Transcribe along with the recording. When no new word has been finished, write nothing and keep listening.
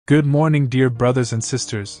Good morning, dear brothers and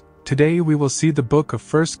sisters. Today we will see the book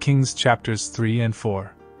of 1 Kings chapters 3 and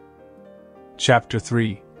 4. Chapter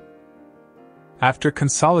 3. After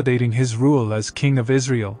consolidating his rule as king of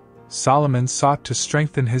Israel, Solomon sought to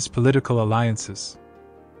strengthen his political alliances.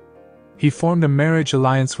 He formed a marriage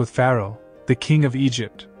alliance with Pharaoh, the king of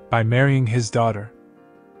Egypt, by marrying his daughter.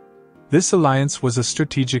 This alliance was a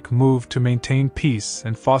strategic move to maintain peace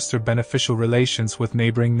and foster beneficial relations with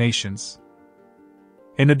neighboring nations.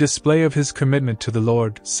 In a display of his commitment to the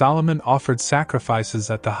Lord, Solomon offered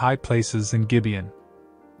sacrifices at the high places in Gibeon.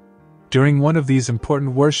 During one of these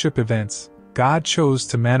important worship events, God chose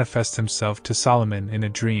to manifest himself to Solomon in a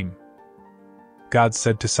dream. God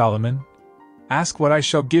said to Solomon, "Ask what I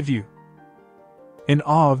shall give you." In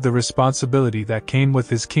awe of the responsibility that came with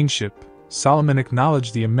his kingship, Solomon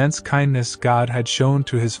acknowledged the immense kindness God had shown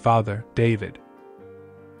to his father, David.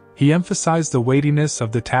 He emphasized the weightiness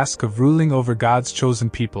of the task of ruling over God's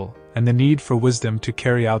chosen people and the need for wisdom to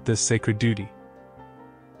carry out this sacred duty.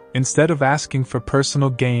 Instead of asking for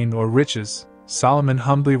personal gain or riches, Solomon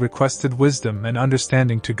humbly requested wisdom and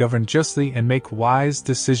understanding to govern justly and make wise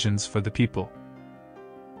decisions for the people.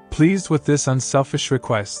 Pleased with this unselfish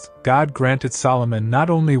request, God granted Solomon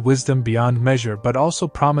not only wisdom beyond measure but also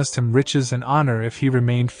promised him riches and honor if he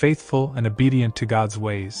remained faithful and obedient to God's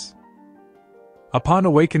ways. Upon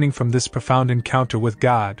awakening from this profound encounter with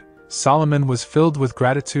God, Solomon was filled with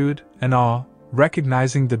gratitude and awe,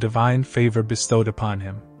 recognizing the divine favor bestowed upon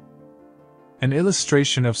him. An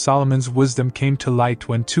illustration of Solomon's wisdom came to light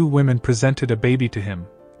when two women presented a baby to him,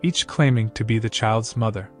 each claiming to be the child's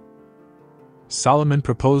mother. Solomon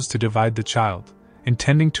proposed to divide the child,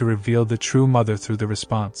 intending to reveal the true mother through the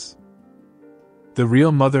response. The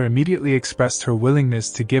real mother immediately expressed her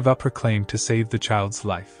willingness to give up her claim to save the child's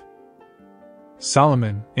life.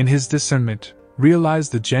 Solomon, in his discernment,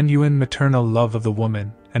 realized the genuine maternal love of the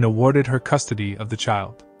woman and awarded her custody of the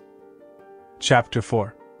child. Chapter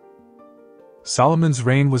 4. Solomon's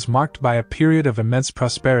reign was marked by a period of immense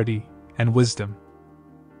prosperity and wisdom.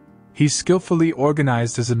 He skillfully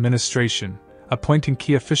organized his administration, appointing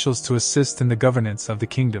key officials to assist in the governance of the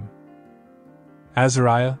kingdom.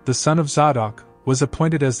 Azariah, the son of Zadok, was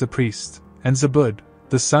appointed as the priest, and Zabud,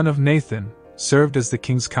 the son of Nathan, served as the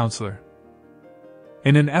king's counselor.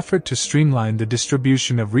 In an effort to streamline the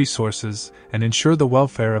distribution of resources and ensure the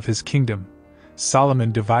welfare of his kingdom,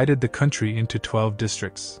 Solomon divided the country into 12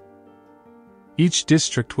 districts. Each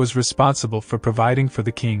district was responsible for providing for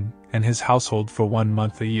the king and his household for 1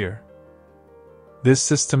 month a year. This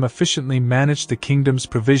system efficiently managed the kingdom's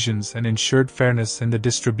provisions and ensured fairness in the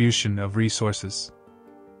distribution of resources.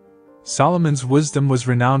 Solomon's wisdom was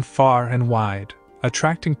renowned far and wide,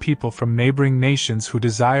 attracting people from neighboring nations who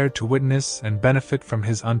desired to witness and benefit from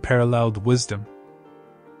his unparalleled wisdom.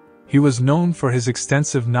 He was known for his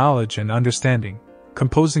extensive knowledge and understanding,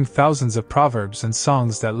 composing thousands of proverbs and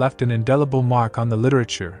songs that left an indelible mark on the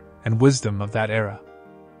literature and wisdom of that era.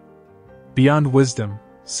 Beyond wisdom,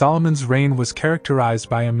 Solomon's reign was characterized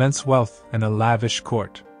by immense wealth and a lavish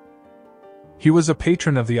court. He was a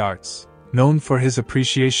patron of the arts, known for his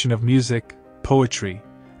appreciation of music, poetry,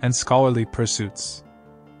 and scholarly pursuits.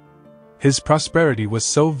 His prosperity was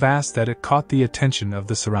so vast that it caught the attention of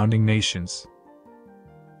the surrounding nations.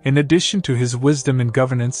 In addition to his wisdom in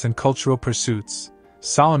governance and cultural pursuits,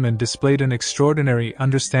 Solomon displayed an extraordinary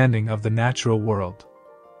understanding of the natural world.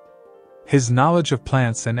 His knowledge of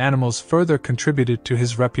plants and animals further contributed to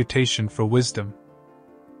his reputation for wisdom.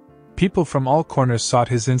 People from all corners sought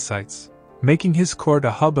his insights, making his court a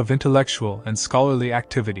hub of intellectual and scholarly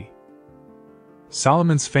activity.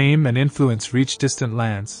 Solomon's fame and influence reached distant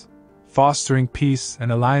lands, fostering peace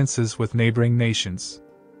and alliances with neighboring nations.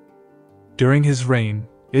 During his reign,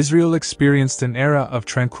 Israel experienced an era of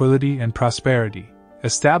tranquility and prosperity,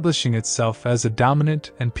 establishing itself as a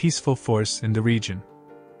dominant and peaceful force in the region.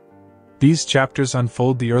 These chapters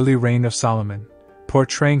unfold the early reign of Solomon,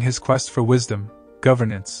 portraying his quest for wisdom,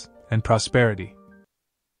 governance, and prosperity.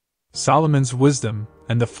 Solomon's wisdom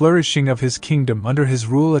and the flourishing of his kingdom under his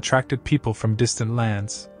rule attracted people from distant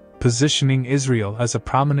lands, positioning Israel as a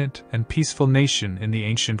prominent and peaceful nation in the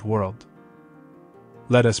ancient world.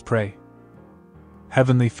 Let us pray.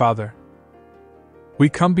 Heavenly Father, we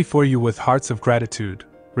come before you with hearts of gratitude,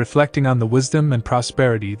 reflecting on the wisdom and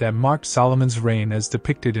prosperity that marked Solomon's reign as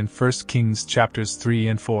depicted in 1 Kings chapters 3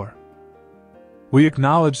 and 4. We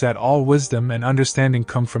acknowledge that all wisdom and understanding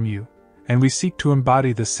come from you, and we seek to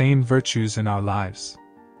embody the same virtues in our lives.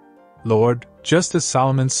 Lord, just as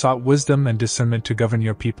Solomon sought wisdom and discernment to govern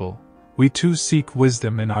your people, we too seek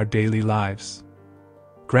wisdom in our daily lives.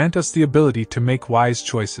 Grant us the ability to make wise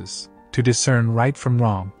choices, to discern right from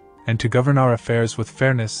wrong, and to govern our affairs with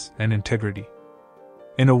fairness and integrity.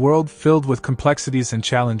 In a world filled with complexities and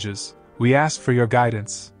challenges, we ask for your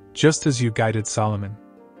guidance, just as you guided Solomon.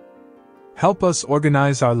 Help us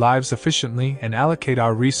organize our lives efficiently and allocate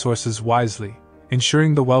our resources wisely,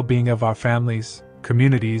 ensuring the well-being of our families,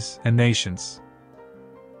 communities, and nations.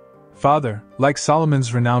 Father, like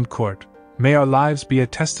Solomon's renowned court, may our lives be a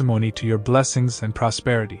testimony to your blessings and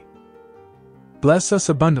prosperity. Bless us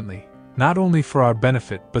abundantly, not only for our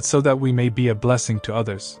benefit but so that we may be a blessing to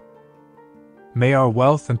others. May our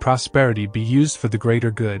wealth and prosperity be used for the greater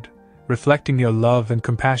good, reflecting your love and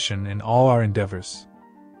compassion in all our endeavors.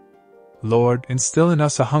 Lord, instill in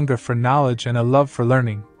us a hunger for knowledge and a love for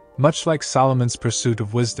learning, much like Solomon's pursuit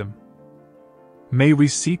of wisdom. May we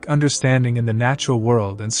seek understanding in the natural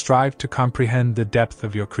world and strive to comprehend the depth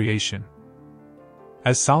of your creation.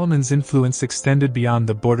 As Solomon's influence extended beyond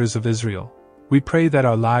the borders of Israel, we pray that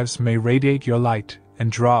our lives may radiate your light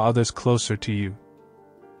and draw others closer to you.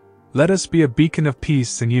 Let us be a beacon of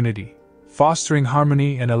peace and unity, fostering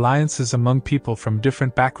harmony and alliances among people from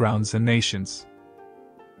different backgrounds and nations.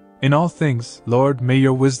 In all things, Lord, may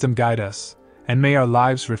your wisdom guide us, and may our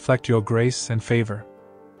lives reflect your grace and favor.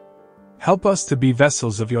 Help us to be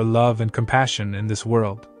vessels of your love and compassion in this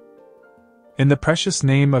world. In the precious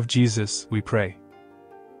name of Jesus, we pray.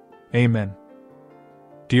 Amen.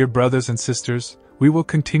 Dear brothers and sisters, we will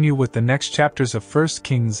continue with the next chapters of 1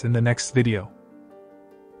 Kings in the next video.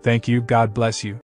 Thank you. God bless you.